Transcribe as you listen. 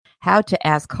how to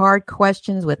ask hard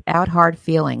questions without hard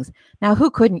feelings. Now,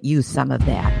 who couldn't use some of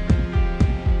that?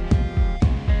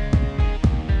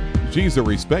 She's a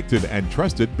respected and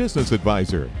trusted business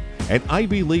advisor, an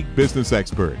Ivy League business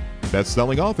expert,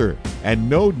 best-selling author, and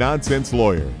no-nonsense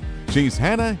lawyer. She's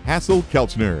Hannah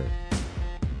Hassel-Kelchner.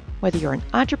 Whether you're an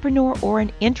entrepreneur or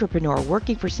an intrapreneur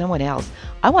working for someone else,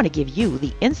 I want to give you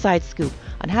the inside scoop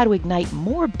on how to ignite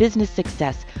more business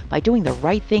success by doing the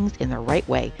right things in the right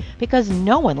way. Because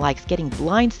no one likes getting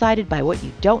blindsided by what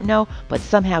you don't know but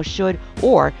somehow should,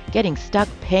 or getting stuck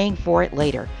paying for it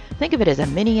later. Think of it as a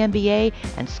mini MBA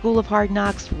and School of Hard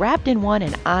Knocks wrapped in one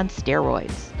and on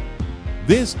steroids.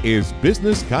 This is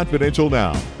Business Confidential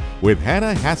Now with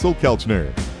Hannah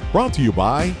Hassel-Kelchner. Brought to you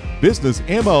by Business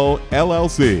MO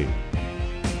LLC.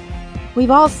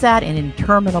 We've all sat in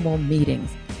interminable meetings.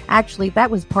 Actually,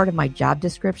 that was part of my job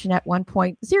description at one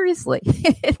point. Seriously,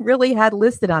 it really had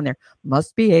listed on there,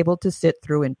 must be able to sit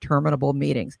through interminable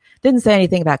meetings. Didn't say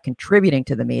anything about contributing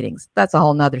to the meetings. That's a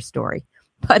whole nother story.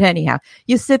 But anyhow,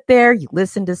 you sit there, you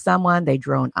listen to someone, they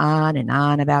drone on and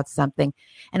on about something.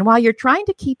 And while you're trying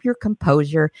to keep your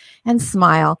composure and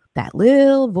smile, that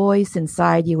little voice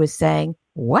inside you is saying,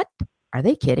 what? Are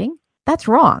they kidding? That's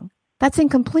wrong. That's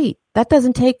incomplete. That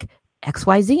doesn't take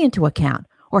XYZ into account.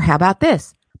 Or how about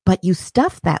this? But you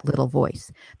stuff that little voice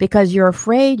because you're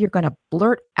afraid you're going to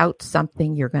blurt out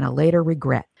something you're going to later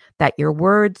regret, that your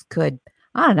words could,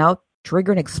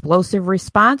 trigger an explosive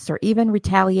response or even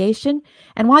retaliation.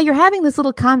 And while you're having this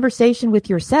little conversation with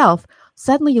yourself,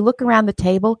 suddenly you look around the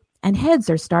table and heads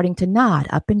are starting to nod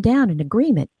up and down in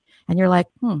agreement. And you're like,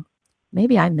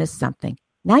 maybe I missed something.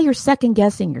 Now you're second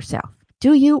guessing yourself.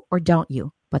 Do you or don't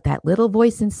you? But that little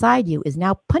voice inside you is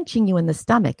now punching you in the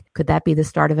stomach. Could that be the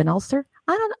start of an ulcer?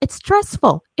 I don't know. It's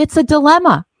stressful. It's a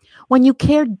dilemma. When you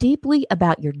care deeply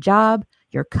about your job,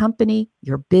 your company,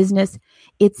 your business,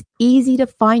 it's easy to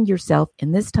find yourself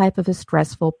in this type of a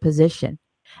stressful position.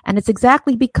 And it's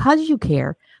exactly because you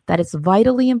care that it's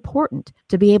vitally important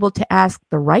to be able to ask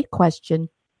the right question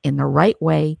in the right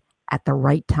way at the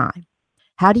right time.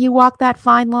 How do you walk that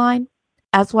fine line?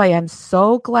 That's why I'm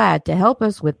so glad to help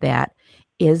us with that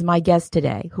is my guest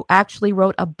today, who actually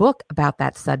wrote a book about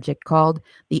that subject called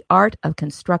The Art of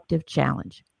Constructive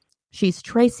Challenge. She's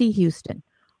Tracy Houston,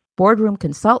 boardroom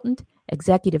consultant,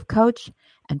 executive coach,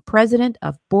 and president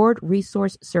of Board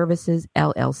Resource Services,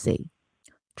 LLC.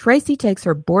 Tracy takes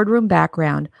her boardroom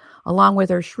background along with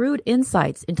her shrewd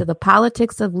insights into the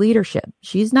politics of leadership.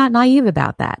 She's not naive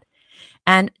about that.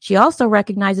 And she also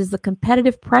recognizes the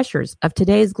competitive pressures of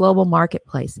today's global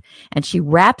marketplace. And she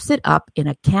wraps it up in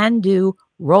a can-do,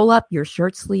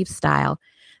 roll-up-your-shirt-sleeve style.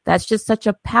 That's just such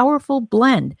a powerful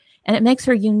blend. And it makes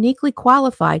her uniquely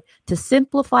qualified to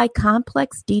simplify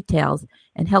complex details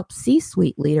and help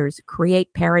C-suite leaders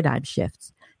create paradigm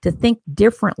shifts, to think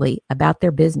differently about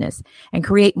their business and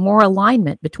create more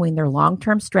alignment between their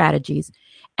long-term strategies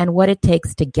and what it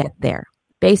takes to get there.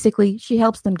 Basically, she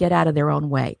helps them get out of their own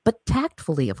way, but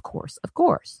tactfully, of course.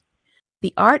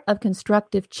 The Art of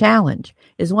Constructive Challenge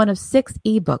is one of 6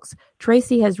 ebooks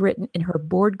Tracy has written in her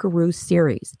Board Guru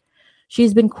series.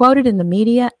 She's been quoted in the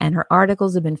media, and her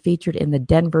articles have been featured in the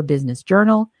Denver Business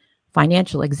Journal,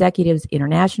 Financial Executives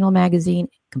International Magazine,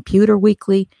 Computer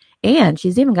Weekly, and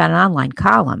she's even got an online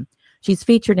column. She's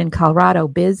featured in Colorado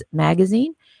Biz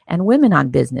Magazine and Women on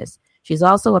Business. She's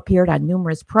also appeared on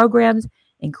numerous programs,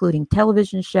 including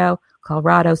television show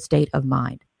Colorado State of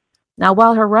Mind. Now,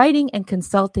 while her writing and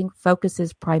consulting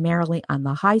focuses primarily on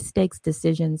the high-stakes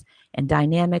decisions and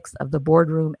dynamics of the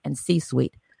boardroom and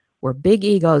C-suite, where big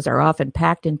egos are often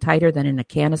packed in tighter than in a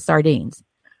can of sardines,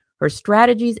 her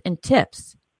strategies and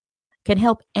tips can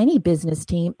help any business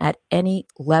team at any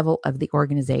level of the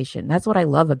organization. That's what I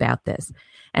love about this.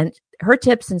 And her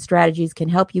tips and strategies can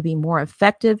help you be more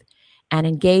effective and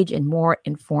engage in more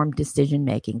informed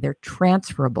decision-making. They're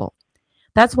transferable.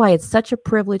 That's why it's such a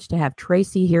privilege to have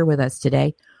Tracy here with us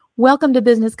today. Welcome to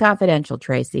Business Confidential,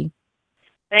 Tracy.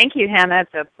 Thank you, Hannah.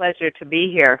 It's a pleasure to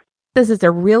be here. This is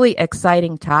a really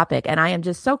exciting topic, and I am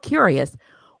just so curious.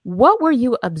 What were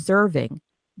you observing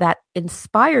that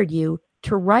inspired you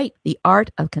to write The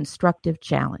Art of Constructive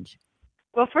Challenge?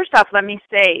 Well, first off, let me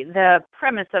say the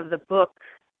premise of the book,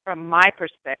 from my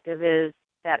perspective, is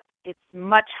that it's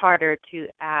much harder to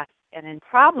ask. And a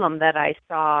problem that I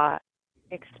saw,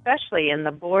 especially in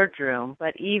the boardroom,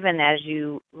 but even as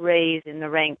you raise in the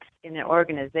ranks in an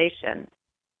organization,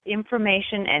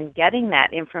 information and getting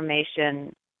that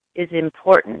information is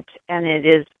important, and it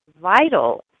is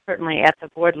vital, certainly at the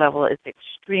board level, is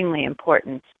extremely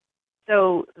important.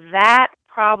 So that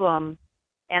problem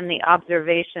and the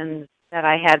observations that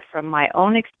I had from my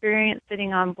own experience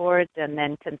sitting on boards and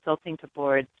then consulting to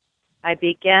boards, I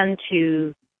began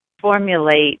to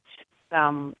formulate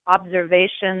some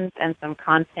observations and some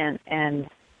content, and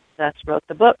thus wrote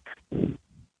the book.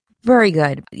 Very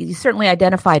good. You certainly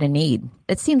identified a need.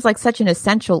 It seems like such an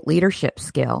essential leadership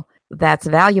skill that's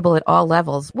valuable at all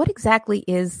levels. What exactly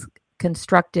is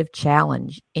constructive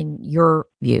challenge in your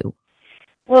view?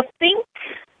 Well, think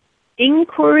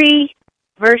inquiry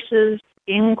versus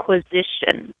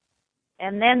inquisition.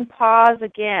 And then pause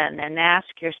again and ask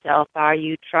yourself, are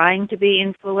you trying to be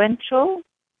influential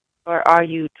or are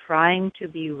you trying to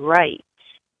be right?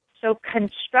 So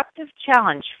constructive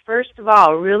challenge, first of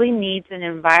all, really needs an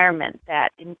environment that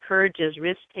encourages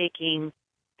risk-taking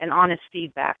and honest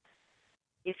feedback.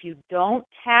 If you don't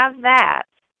have that,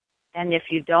 and if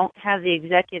you don't have the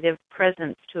executive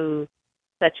presence to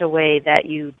such a way that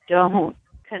you don't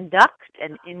conduct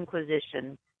an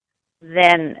inquisition,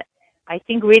 then I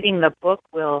think reading the book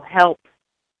will help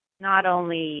not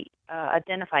only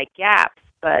identify gaps,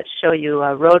 but show you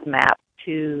a roadmap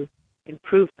to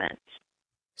improvement.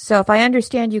 So, if I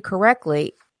understand you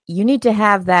correctly, you need to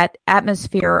have that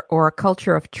atmosphere or a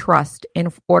culture of trust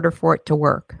in order for it to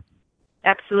work.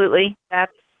 Absolutely.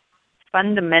 That's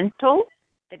fundamental.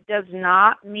 It does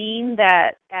not mean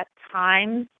that at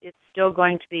times it's still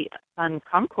going to be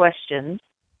uncomfortable questions,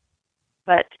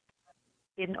 but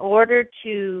in order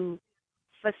to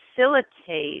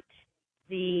facilitate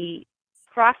the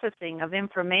processing of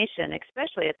information,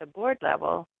 especially at the board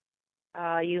level,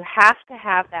 you have to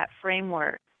have that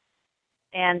framework.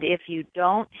 And if you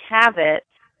don't have it,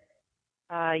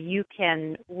 you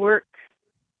can work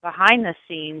behind the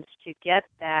scenes to get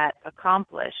that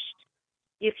accomplished.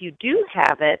 If you do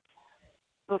have it,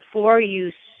 before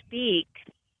you speak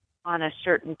on a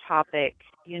certain topic,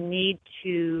 you need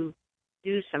to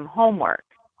do some homework.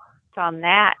 On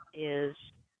that is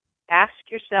ask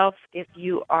yourself if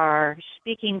you are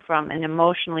speaking from an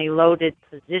emotionally loaded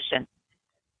position.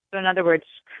 So in other words,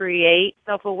 create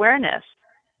self-awareness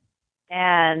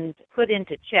and put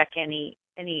into check any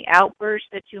outbursts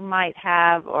that you might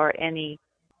have or any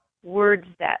words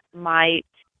that might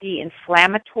be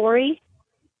inflammatory.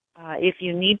 If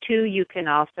you need to, you can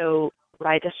also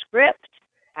write a script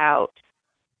out.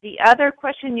 The other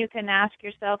question you can ask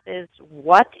yourself is,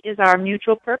 what is our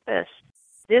mutual purpose?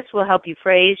 This will help you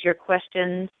phrase your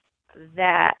questions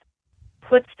that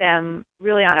puts them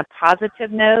really on a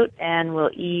positive note and will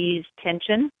ease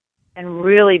tension and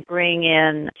really bring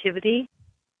in activity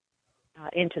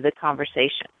into the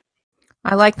conversation.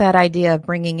 I like that idea of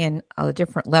bringing in a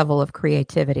different level of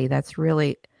creativity. That's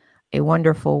really a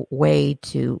wonderful way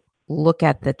to look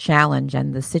at the challenge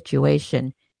and the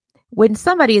situation. When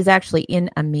somebody is actually in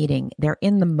a meeting, they're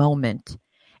in the moment,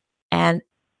 and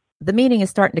the meeting is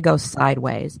starting to go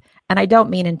sideways. And I don't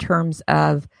mean in terms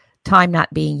of time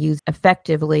not being used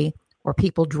effectively or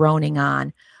people droning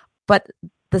on, but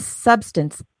the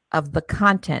substance of the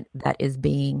content that is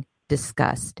being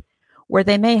discussed, where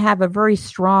they may have a very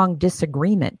strong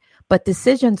disagreement, but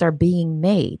decisions are being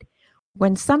made.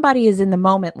 When somebody is in the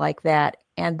moment like that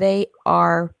and they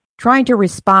are trying to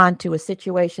respond to a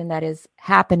situation that is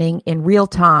happening in real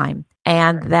time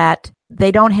and that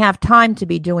they don't have time to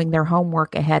be doing their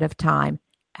homework ahead of time,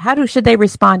 should they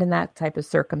respond in that type of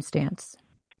circumstance?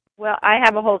 Well, I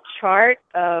have a whole chart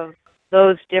of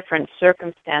those different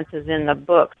circumstances in the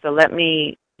book, so let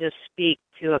me just speak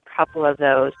to a couple of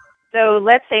those. So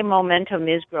let's say momentum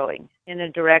is growing in a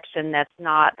direction that's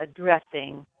not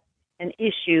addressing an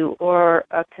issue or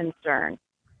a concern.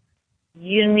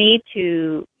 You need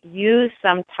to use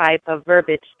some type of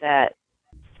verbiage that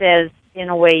says, in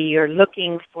a way, you're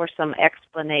looking for some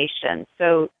explanation.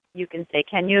 So you can say,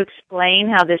 can you explain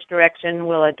how this direction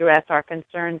will address our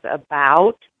concerns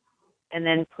about, and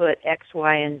then put X,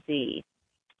 Y, and Z.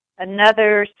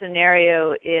 Another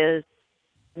scenario is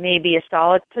maybe a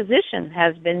solid position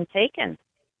has been taken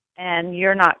and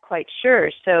you're not quite sure.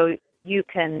 So you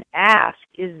can ask,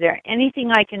 is there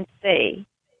anything I can say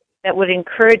that would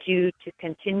encourage you to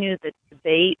continue the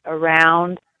debate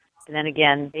around, and then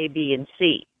again, A, B, and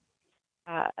C.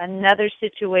 Another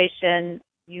situation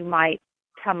you might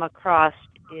come across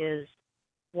is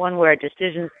one where a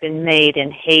decision's been made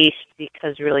in haste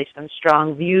because really some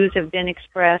strong views have been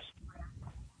expressed.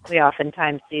 We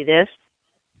oftentimes see this.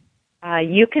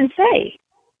 You can say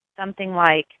something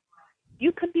like,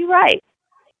 you could be right.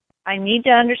 I need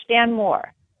to understand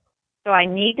more. So I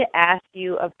need to ask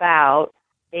you about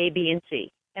A, B, and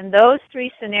C. And those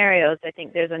three scenarios, I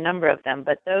think there's a number of them,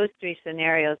 but those three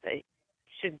scenarios, I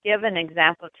should give an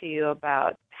example to you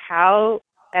about how,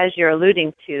 as you're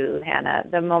alluding to, Hannah,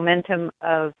 the momentum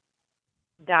of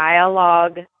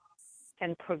dialogue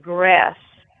can progress,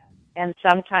 and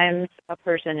sometimes a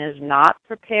person is not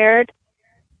prepared,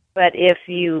 but if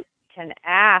you can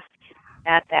ask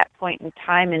at that point in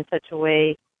time in such a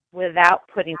way without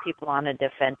putting people on a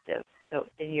defensive. So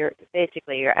you're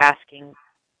asking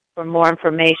for more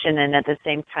information, and at the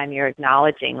same time you're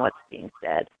acknowledging what's being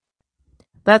said.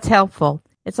 That's helpful.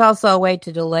 It's also a way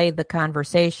to delay the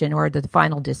conversation or the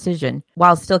final decision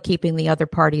while still keeping the other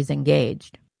parties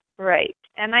engaged. Right.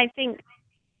 And I think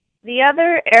the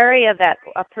other area that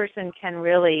a person can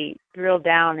really drill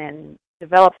down and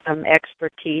develop some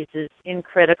expertise is in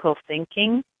critical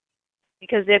thinking.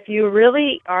 Because if you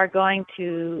really are going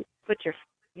to put your,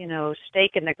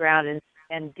 stake in the ground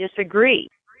and disagree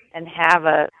and have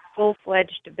a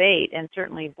full-fledged debate, and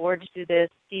certainly boards do this,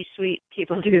 C-suite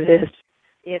people do this,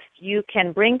 if you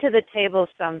can bring to the table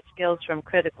some skills from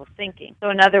critical thinking. So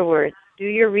in other words, do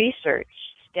your research,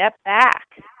 step back,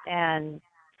 and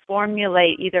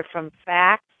formulate either from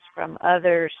facts, from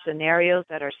other scenarios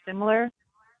that are similar,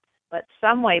 but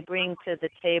some way bring to the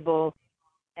table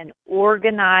an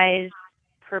organized,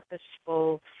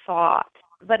 purposeful thought.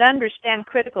 But understand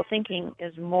critical thinking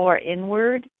is more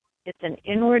inward. It's an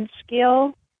inward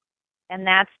skill, and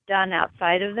that's done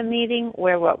outside of the meeting,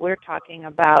 where what we're talking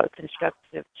about,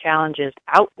 constructive challenge, is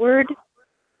outward,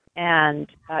 and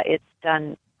it's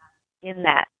done in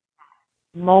that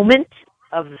moment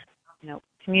of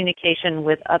communication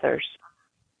with others.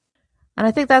 And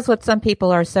I think that's what some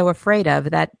people are so afraid of,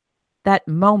 that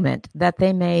moment that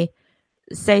they may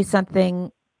say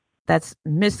something that's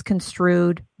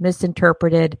misconstrued,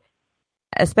 misinterpreted,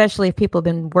 especially if people have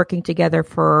been working together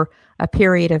for a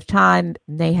period of time.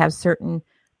 They have certain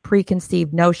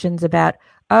preconceived notions about,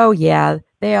 oh yeah,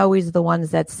 they always the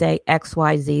ones that say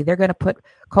XYZ. They're going to put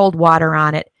cold water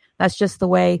on it. That's just the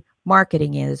way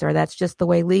marketing is, or that's just the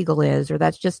way legal is, or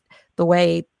that's just the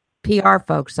way PR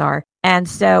folks are. And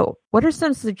so what are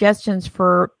some suggestions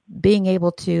for being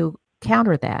able to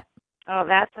counter that? Oh,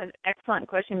 that's an excellent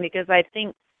question, because I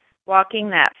think walking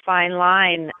that fine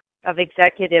line of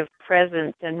executive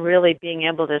presence and really being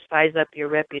able to size up your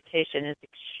reputation is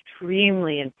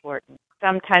extremely important.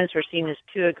 Sometimes we're seen as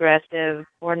too aggressive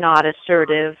or not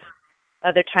assertive.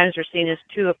 Other times we're seen as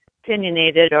too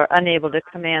opinionated or unable to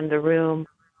command the room,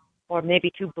 or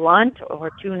maybe too blunt or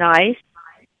too nice.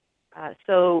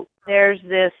 So there's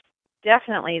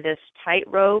definitely this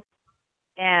tightrope,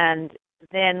 and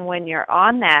then when you're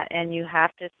on that and you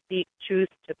have to speak truth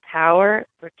to power,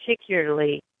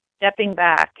 particularly stepping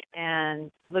back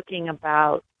and looking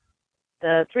about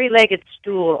the three-legged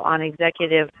stool on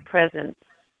executive presence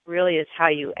really is how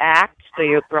you act, so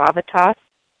your gravitas,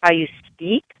 how you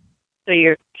speak, so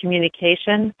your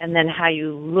communication, and then how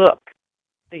you look,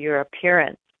 so your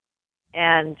appearance.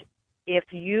 And if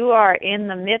you are in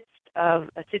the midst of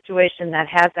a situation that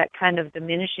has that kind of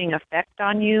diminishing effect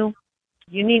on you,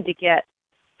 you need to get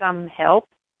some help,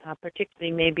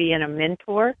 particularly maybe in a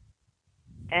mentor,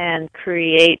 and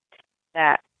create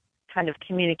that kind of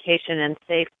communication and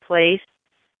safe place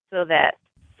so that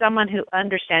someone who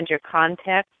understands your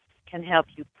context can help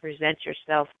you present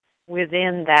yourself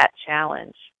within that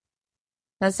challenge.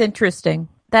 That's interesting.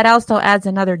 That also adds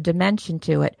another dimension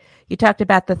to it. You talked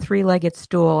about the three-legged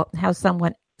stool, how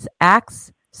someone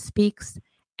acts, speaks,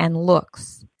 and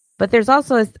looks. But there's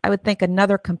also, I would think,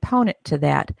 another component to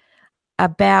that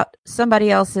about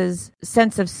somebody else's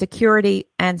sense of security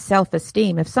and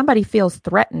self-esteem. If somebody feels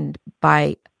threatened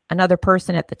by another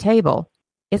person at the table,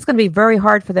 it's going to be very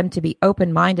hard for them to be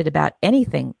open-minded about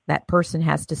anything that person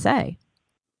has to say.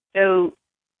 So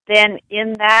then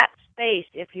in that space,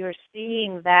 if you're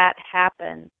seeing that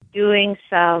happen, doing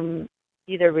some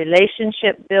either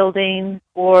relationship building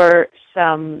or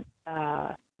some,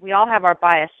 we all have our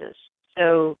biases.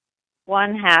 So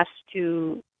one has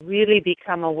to really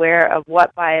become aware of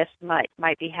what bias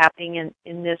might be happening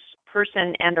in this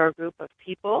person and or group of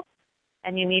people,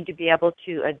 and you need to be able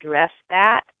to address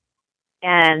that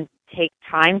and take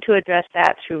time to address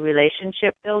that through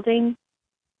relationship building.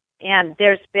 And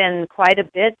there's been quite a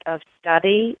bit of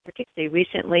study, particularly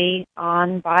recently,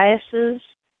 on biases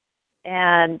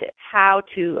and how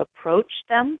to approach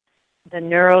them. The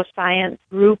neuroscience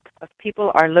group of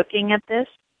people are looking at this,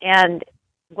 and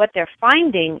what they're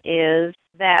finding is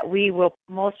that we will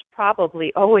most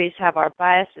probably always have our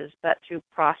biases, but through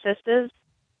processes,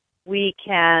 we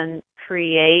can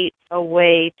create a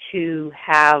way to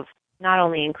have not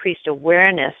only increased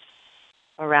awareness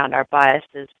around our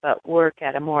biases, but work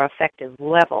at a more effective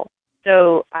level.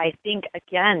 So I think,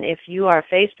 again, if you are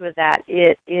faced with that,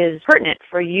 it is pertinent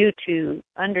for you to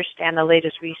understand the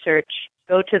latest research,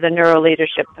 go to the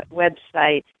Neuroleadership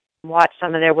website, watch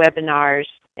some of their webinars,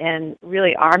 and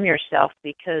really arm yourself,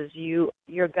 because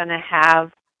you're going to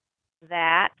have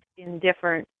that in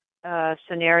different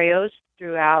scenarios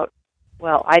throughout,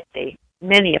 well, I'd say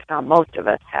many, if not most of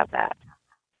us, have that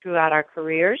throughout our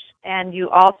careers. And you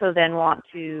also then want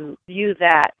to view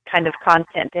that kind of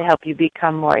content to help you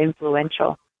become more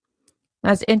influential.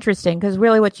 That's interesting, because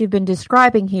really what you've been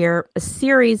describing here, a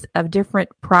series of different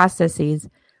processes.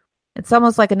 It's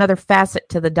almost like another facet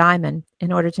to the diamond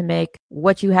in order to make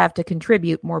what you have to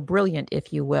contribute more brilliant,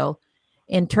 if you will,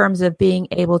 in terms of being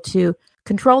able to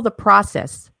control the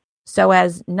process so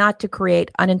as not to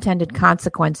create unintended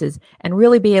consequences, and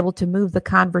really be able to move the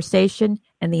conversation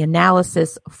and the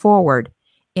analysis forward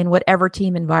in whatever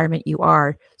team environment you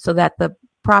are, so that the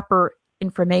proper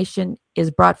information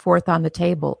is brought forth on the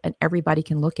table and everybody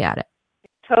can look at it.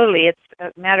 Totally. It's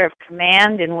a matter of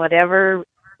command in whatever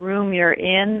room you're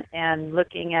in, and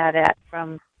looking at it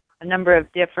from a number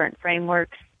of different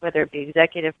frameworks, whether it be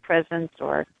executive presence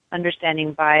or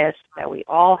understanding bias that we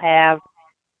all have,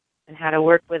 and how to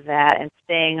work with that, and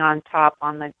staying on top,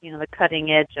 on the the cutting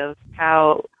edge of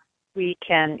how we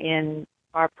can in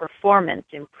our performance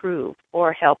improve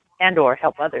or help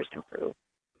others improve.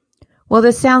 Well,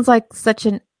 this sounds like such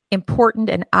an important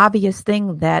and obvious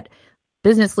thing that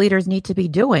business leaders need to be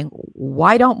doing.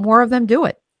 Why don't more of them do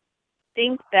it? I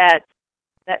think that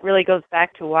really goes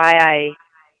back to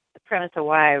the premise of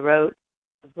why I wrote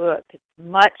the book. It's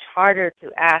much harder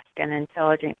to ask an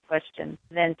intelligent question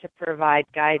than to provide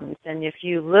guidance. And if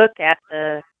you look at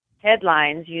the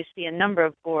headlines, you see a number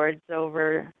of boards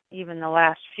over even the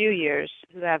last few years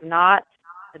who have not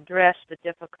addressed the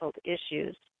difficult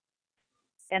issues.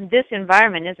 And this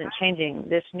environment isn't changing,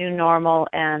 this new normal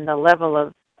and the level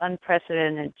of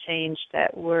unprecedented change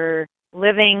that we're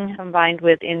living, combined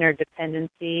with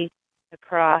interdependency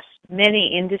across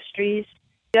many industries,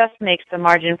 just makes the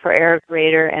margin for error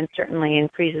greater and certainly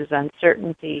increases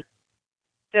uncertainty.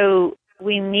 So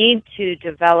we need to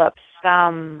develop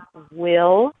some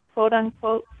will, quote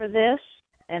unquote, for this.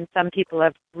 And some people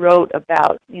have wrote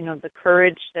about, the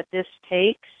courage that this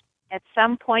takes. At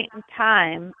some point in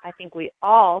time, I think we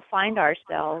all find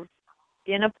ourselves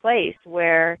in a place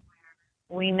where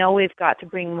we know we've got to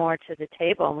bring more to the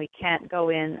table, and we can't go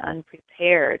in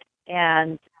unprepared.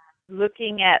 And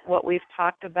looking at what we've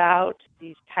talked about,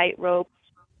 these tightropes,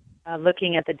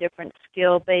 looking at the different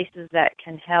skill bases that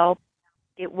can help,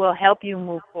 it will help you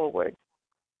move forward.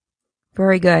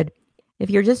 Very good. If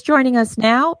you're just joining us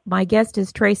now, my guest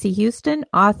is Tracy Houston,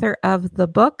 author of the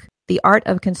book, The Art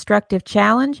of Constructive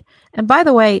Challenge. And by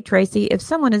the way, Tracy, if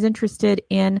someone is interested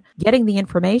in getting the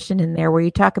information in there where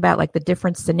you talk about like the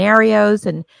different scenarios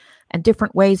and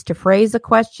different ways to phrase a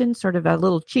question, sort of a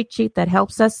little cheat sheet that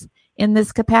helps us in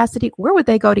this capacity, where would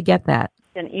they go to get that?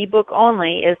 An ebook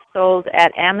only is sold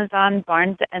at Amazon,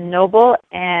 Barnes & Noble,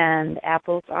 and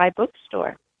Apple's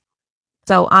iBookstore.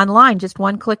 So online, just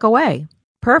one click away.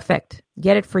 Perfect.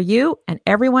 Get it for you and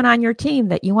everyone on your team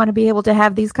that you want to be able to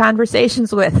have these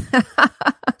conversations with.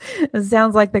 It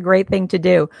sounds like the great thing to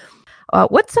do.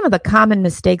 What's some of the common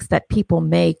mistakes that people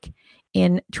make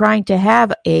in trying to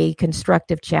have a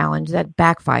constructive challenge that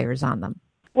backfires on them?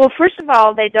 Well, first of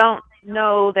all, they don't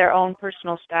know their own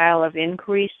personal style of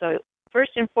inquiry. So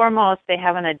first and foremost, they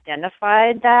haven't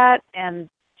identified that. And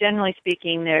generally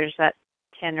speaking, there's that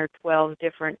 10 or 12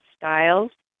 different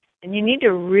styles. And you need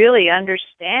to really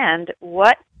understand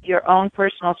what your own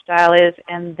personal style is,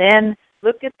 and then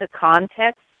look at the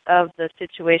context of the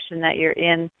situation that you're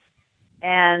in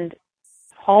and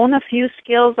hone a few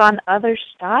skills on other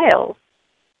styles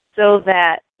so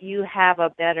that you have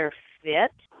a better fit.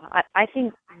 I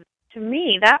think, to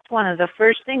me, that's one of the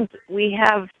first things. We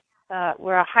have,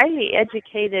 we're a highly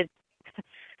educated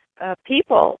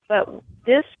people, but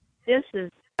this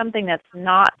is something that's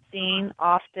not seen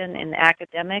often in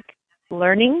academic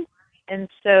learning, and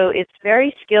so it's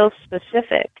very skill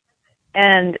specific.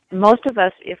 And most of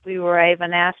us, if we were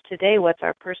even asked today what's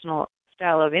our personal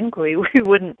style of inquiry, we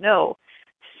wouldn't know.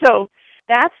 So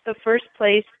that's the first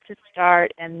place to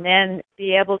start, and then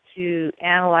be able to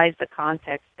analyze the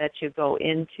context that you go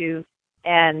into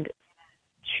and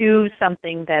choose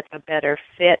something that's a better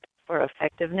fit for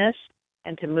effectiveness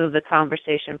and to move the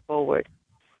conversation forward.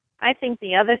 I think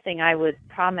the other thing I would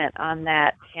comment on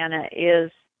that, Hannah,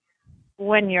 is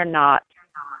when you're not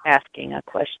asking a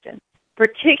question,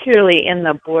 particularly in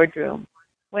the boardroom,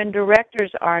 when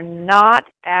directors are not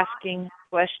asking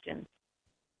questions.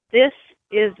 This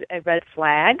is a red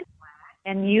flag,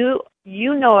 and you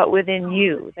know it within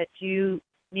you that you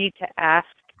need to ask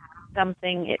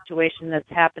something, situation that's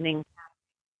happening.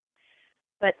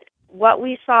 But what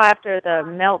we saw after the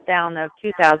meltdown of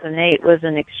 2008 was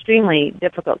an extremely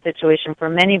difficult situation for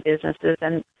many businesses.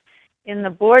 And in the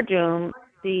boardroom,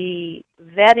 the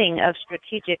vetting of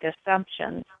strategic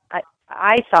assumptions,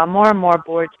 I saw more and more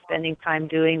boards spending time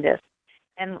doing this.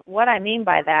 And what I mean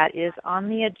by that is on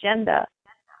the agenda,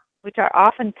 which are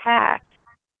often packed,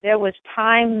 there was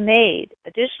time made,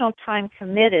 additional time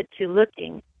committed to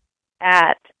looking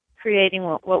at creating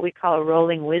what we call a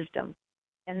rolling wisdom.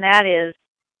 And that is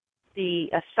the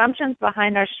assumptions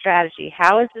behind our strategy.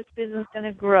 How is this business going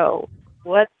to grow?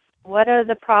 What are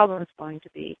the problems going to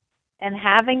be? And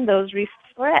having those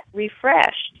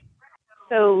refreshed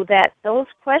so that those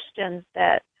questions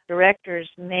that directors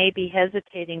may be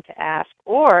hesitating to ask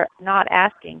or not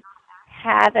asking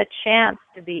had a chance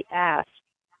to be asked.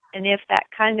 And if that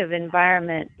kind of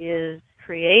environment is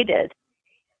created,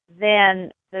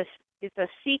 then it's a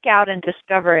seek out and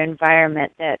discover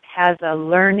environment that has a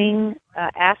learning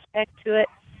aspect to it.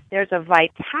 There's a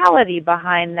vitality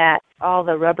behind that, all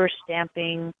the rubber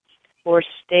stamping or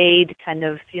stayed kind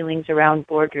of feelings around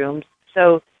boardrooms.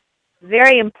 So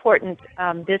very important.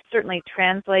 This certainly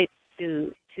translates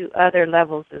to other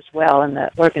levels as well in the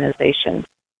organization.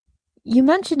 You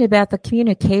mentioned about the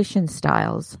communication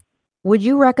styles. Would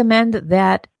you recommend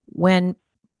that when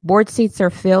board seats are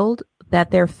filled,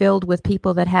 that they're filled with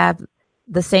people that have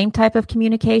the same type of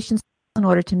communications in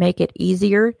order to make it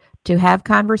easier to have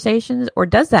conversations, or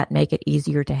does that make it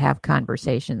easier to have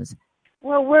conversations?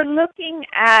 Well, we're looking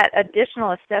at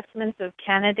additional assessments of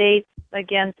candidates.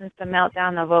 Again, since the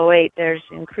meltdown of '08, there's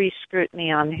increased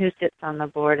scrutiny on who sits on the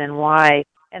board and why.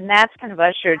 And that's kind of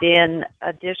ushered in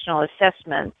additional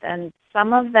assessments. And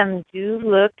some of them do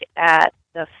look at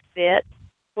the fit,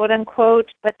 quote unquote,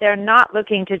 but they're not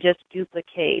looking to just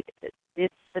duplicate.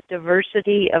 It's the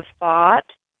diversity of thought.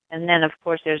 And then, of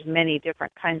course, there's many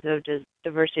different kinds of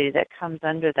diversity that comes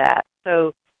under that.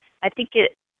 So I think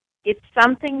it's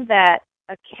something that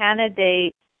a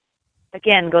candidate,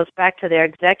 again, goes back to their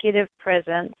executive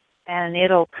presence, and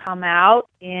it'll come out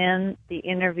in the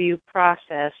interview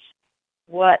process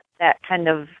what that kind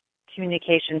of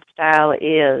communication style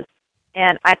is.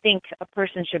 And I think a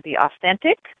person should be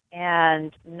authentic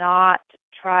and not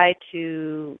try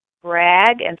to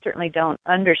brag, and certainly don't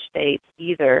understate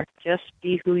either. Just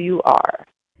be who you are.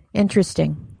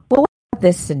 Interesting. Well, what about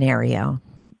this scenario?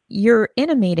 You're in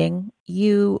a meeting,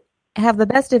 you have the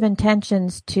best of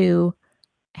intentions to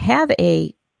have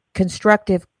a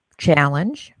constructive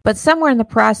challenge, but somewhere in the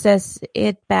process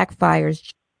it backfires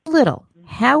just a little.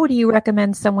 How would you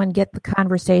recommend someone get the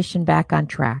conversation back on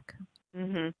track?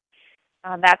 Mm-hmm.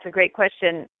 That's a great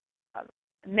question.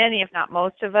 Many, if not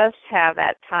most of us, have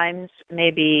at times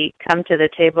maybe come to the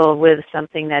table with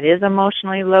something that is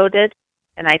emotionally loaded.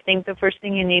 And I think the first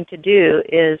thing you need to do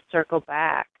is circle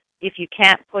back. If you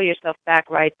can't pull yourself back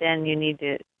right then, you need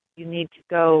to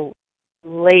go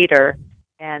later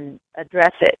and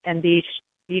address it and be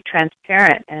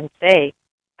transparent and say,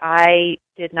 I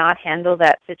did not handle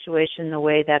that situation the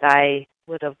way that I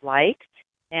would have liked,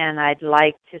 and I'd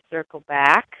like to circle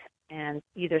back and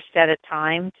either set a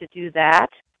time to do that,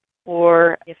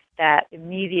 or if that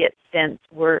immediate sense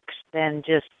works, then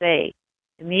just say,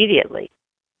 immediately,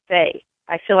 say,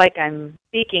 I feel like I'm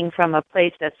speaking from a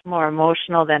place that's more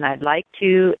emotional than I'd like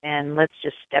to, and let's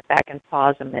just step back and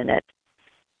pause a minute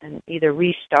and either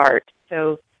restart.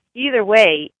 So either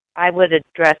way, I would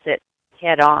address it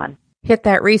head on. Hit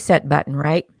that reset button,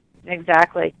 right?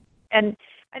 Exactly. And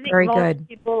I think Very most good.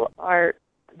 people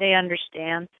they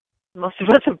understand. Most of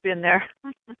us have been there.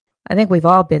 I think we've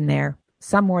all been there,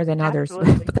 some more than others,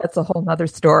 Absolutely. but that's a whole nother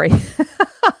story.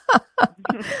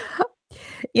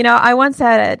 I once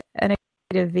had an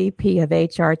executive VP of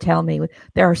HR tell me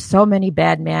there are so many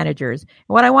bad managers. And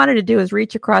what I wanted to do is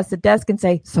reach across the desk and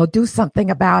say, so do something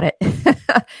about it.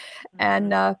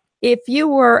 And if you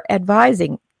were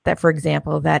advising that, for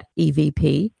example, that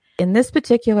EVP in this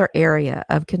particular area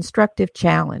of constructive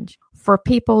challenge for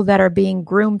people that are being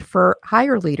groomed for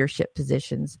higher leadership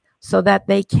positions so that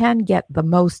they can get the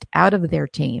most out of their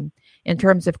team in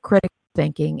terms of critical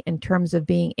thinking, in terms of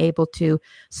being able to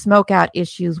smoke out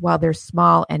issues while they're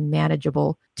small and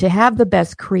manageable, to have the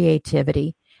best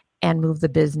creativity and move the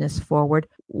business forward.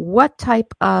 What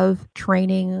type of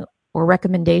training or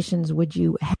recommendations would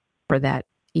you have for that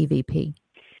EVP?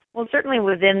 Well, certainly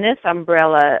within this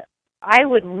umbrella, I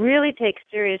would really take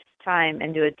serious time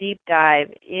and do a deep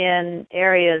dive in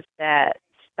areas that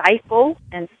stifle,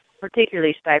 and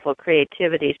particularly stifle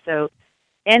creativity. So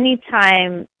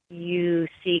anytime you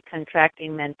see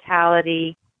contracting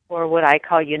mentality, or what I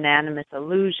call unanimous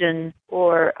illusion,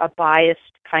 or a biased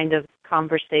kind of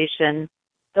conversation,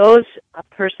 those, a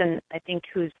person, I think,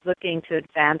 who's looking to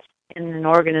advance in an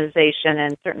organization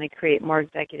and certainly create more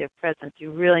executive presence,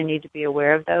 you really need to be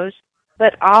aware of those.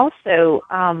 But also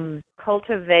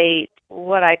cultivate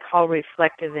what I call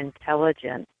reflective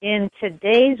intelligence. In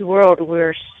today's world,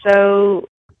 we're so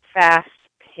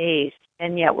fast-paced,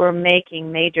 and yet we're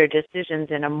making major decisions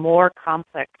in a more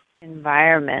complex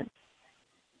environment.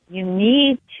 You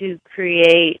need to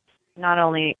create not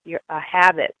only a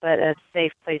habit, but a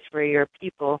safe place for your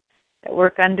people that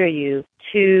work under you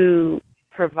to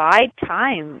provide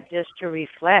time just to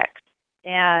reflect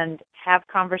and have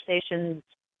conversations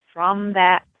from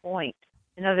that point.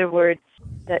 In other words,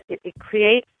 that it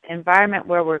creates an environment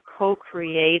where we're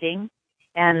co-creating,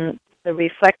 and the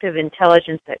reflective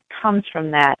intelligence that comes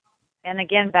from that. And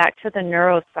again, back to the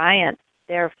neuroscience,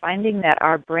 they're finding that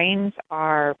our brains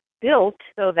are built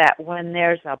so that when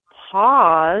there's a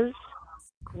pause,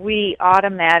 we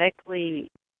automatically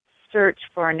search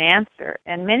for an answer.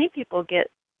 And many people get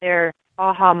their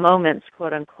aha moments,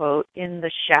 quote unquote, in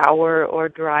the shower or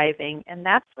driving, and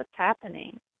that's what's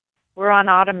happening. We're on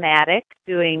automatic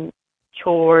doing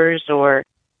chores or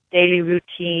daily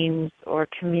routines or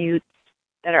commutes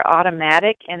that are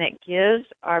automatic, and it gives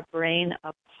our brain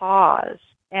a pause.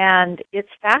 And it's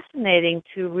fascinating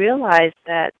to realize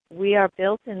that we are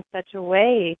built in such a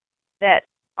way that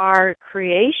our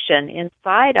creation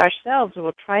inside ourselves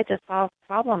will try to solve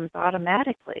problems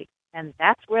automatically. And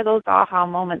that's where those aha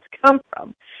moments come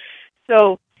from.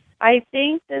 So I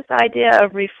think this idea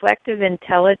of reflective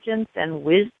intelligence and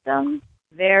wisdom,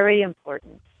 very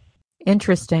important.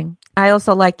 Interesting. I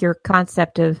also like your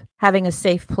concept of having a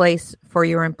safe place for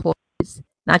your employees,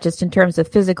 not just in terms of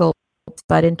physical,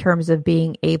 but in terms of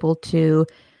being able to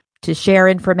share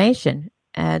information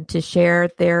and to share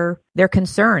their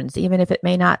concerns, even if it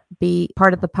may not be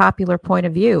part of the popular point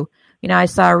of view. You know, I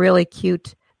saw a really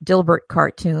cute Dilbert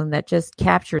cartoon that just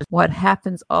captures what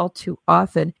happens all too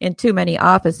often in too many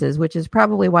offices, which is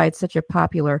probably why it's such a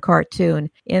popular cartoon.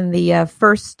 In the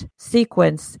first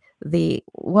sequence, the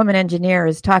woman engineer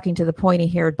is talking to the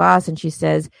pointy-haired boss, and she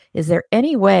says, "Is there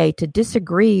any way to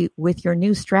disagree with your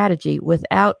new strategy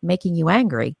without making you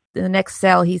angry?" In the next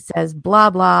cell, he says,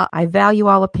 "Blah, blah, I value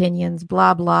all opinions,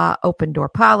 blah, blah, open door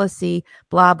policy,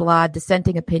 blah, blah,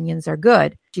 dissenting opinions are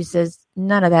good." She says,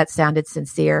 "None of that sounded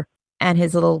sincere." And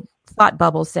his little thought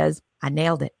bubble says, "I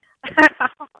nailed it."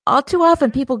 All too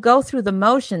often, people go through the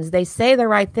motions. They say the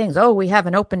right things. Oh, we have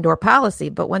an open door policy.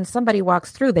 But when somebody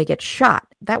walks through, they get shot.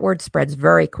 That word spreads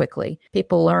very quickly.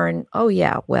 People learn, oh,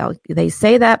 yeah, well, they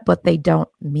say that, but they don't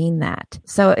mean that.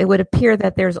 So it would appear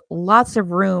that there's lots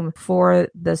of room for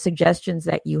the suggestions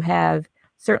that you have,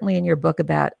 certainly in your book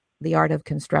about the art of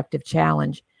constructive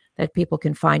challenge, that people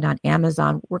can find on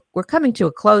Amazon. We're coming to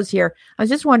a close here. I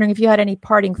was just wondering if you had any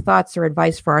parting thoughts or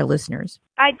advice for our listeners.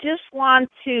 I just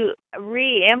want to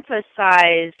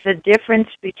re-emphasize the difference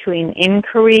between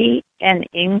inquiry and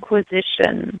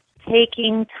inquisition.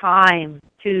 Taking time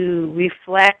to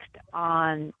reflect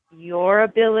on your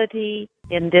ability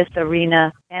in this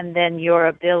arena, and then your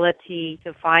ability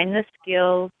to find the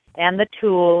skills and the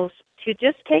tools to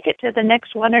just take it to the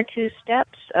next one or two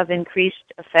steps of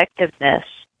increased effectiveness.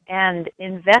 And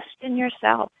invest in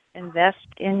yourself, invest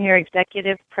in your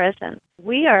executive presence.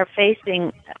 We are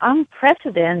facing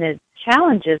unprecedented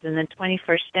challenges in the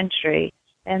 21st century.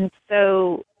 And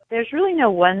so there's really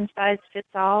no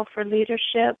one-size-fits-all for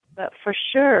leadership, but for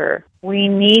sure we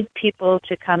need people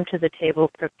to come to the table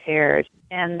prepared.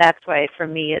 And that's why, for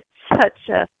me, it's such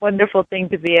a wonderful thing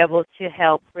to be able to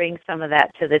help bring some of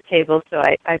that to the table. So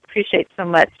I appreciate so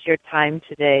much your time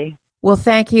today. Well,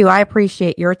 thank you. I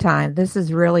appreciate your time. This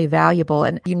is really valuable.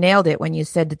 And you nailed it when you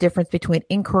said the difference between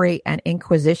inquiry and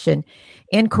inquisition.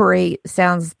 Inquiry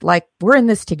sounds like we're in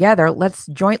this together. Let's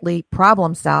jointly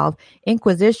problem solve.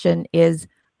 Inquisition is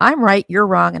I'm right, you're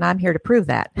wrong, and I'm here to prove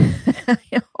that.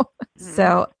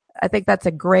 So I think that's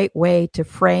a great way to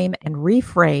frame and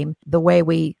reframe the way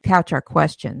we couch our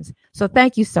questions. So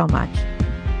thank you so much.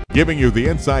 Giving you the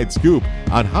inside scoop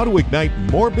on how to ignite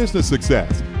more business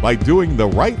success by doing the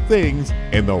right things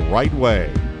in the right way.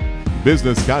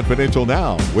 Business Confidential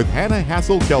Now with Hannah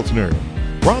Hassel-Kelchner.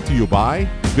 Brought to you by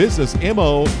Business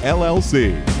MO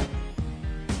LLC.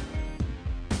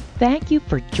 Thank you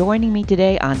for joining me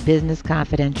today on Business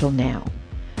Confidential Now.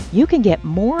 You can get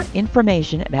more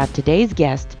information about today's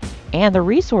guest and the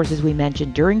resources we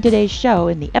mentioned during today's show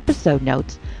in the episode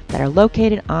notes that are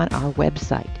located on our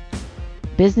website,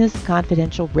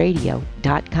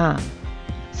 businessconfidentialradio.com.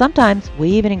 Sometimes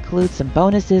we even include some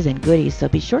bonuses and goodies, so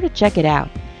be sure to check it out.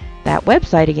 That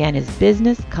website again is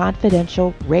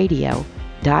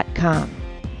businessconfidentialradio.com.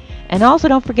 And also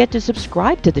don't forget to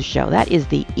subscribe to the show. That is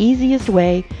the easiest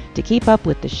way to keep up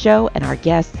with the show and our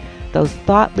guests, those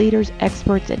thought leaders,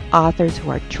 experts, and authors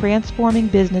who are transforming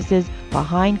businesses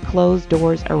behind closed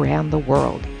doors around the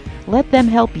world. Let them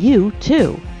help you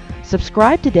too.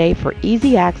 Subscribe today for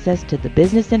easy access to the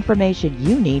business information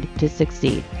you need to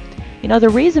succeed. You know, the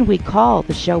reason we call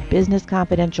the show Business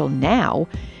Confidential now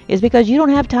is because you don't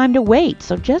have time to wait.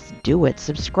 So just do it.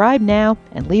 Subscribe now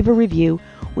and leave a review.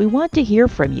 We want to hear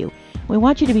from you. We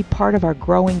want you to be part of our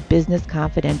growing Business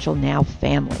Confidential Now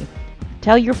family.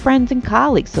 Tell your friends and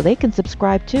colleagues so they can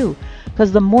subscribe too,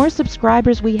 because the more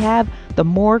subscribers we have, the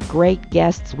more great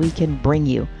guests we can bring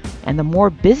you, and the more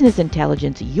business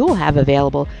intelligence you'll have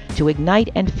available to ignite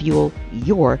and fuel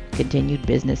your continued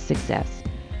business success.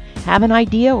 Have an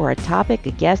idea or a topic,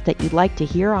 a guest that you'd like to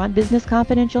hear on Business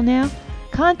Confidential Now?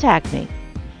 Contact me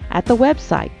at the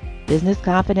website,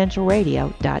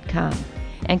 businessconfidentialradio.com.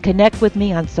 And connect with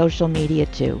me on social media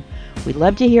too. We'd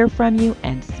love to hear from you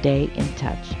and stay in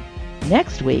touch.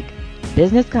 Next week,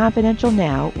 Business Confidential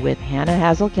Now with Hannah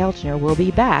Hazel-Kelchner will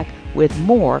be back with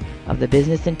more of the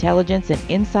business intelligence and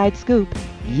inside scoop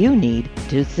you need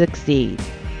to succeed.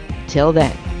 Till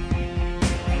then.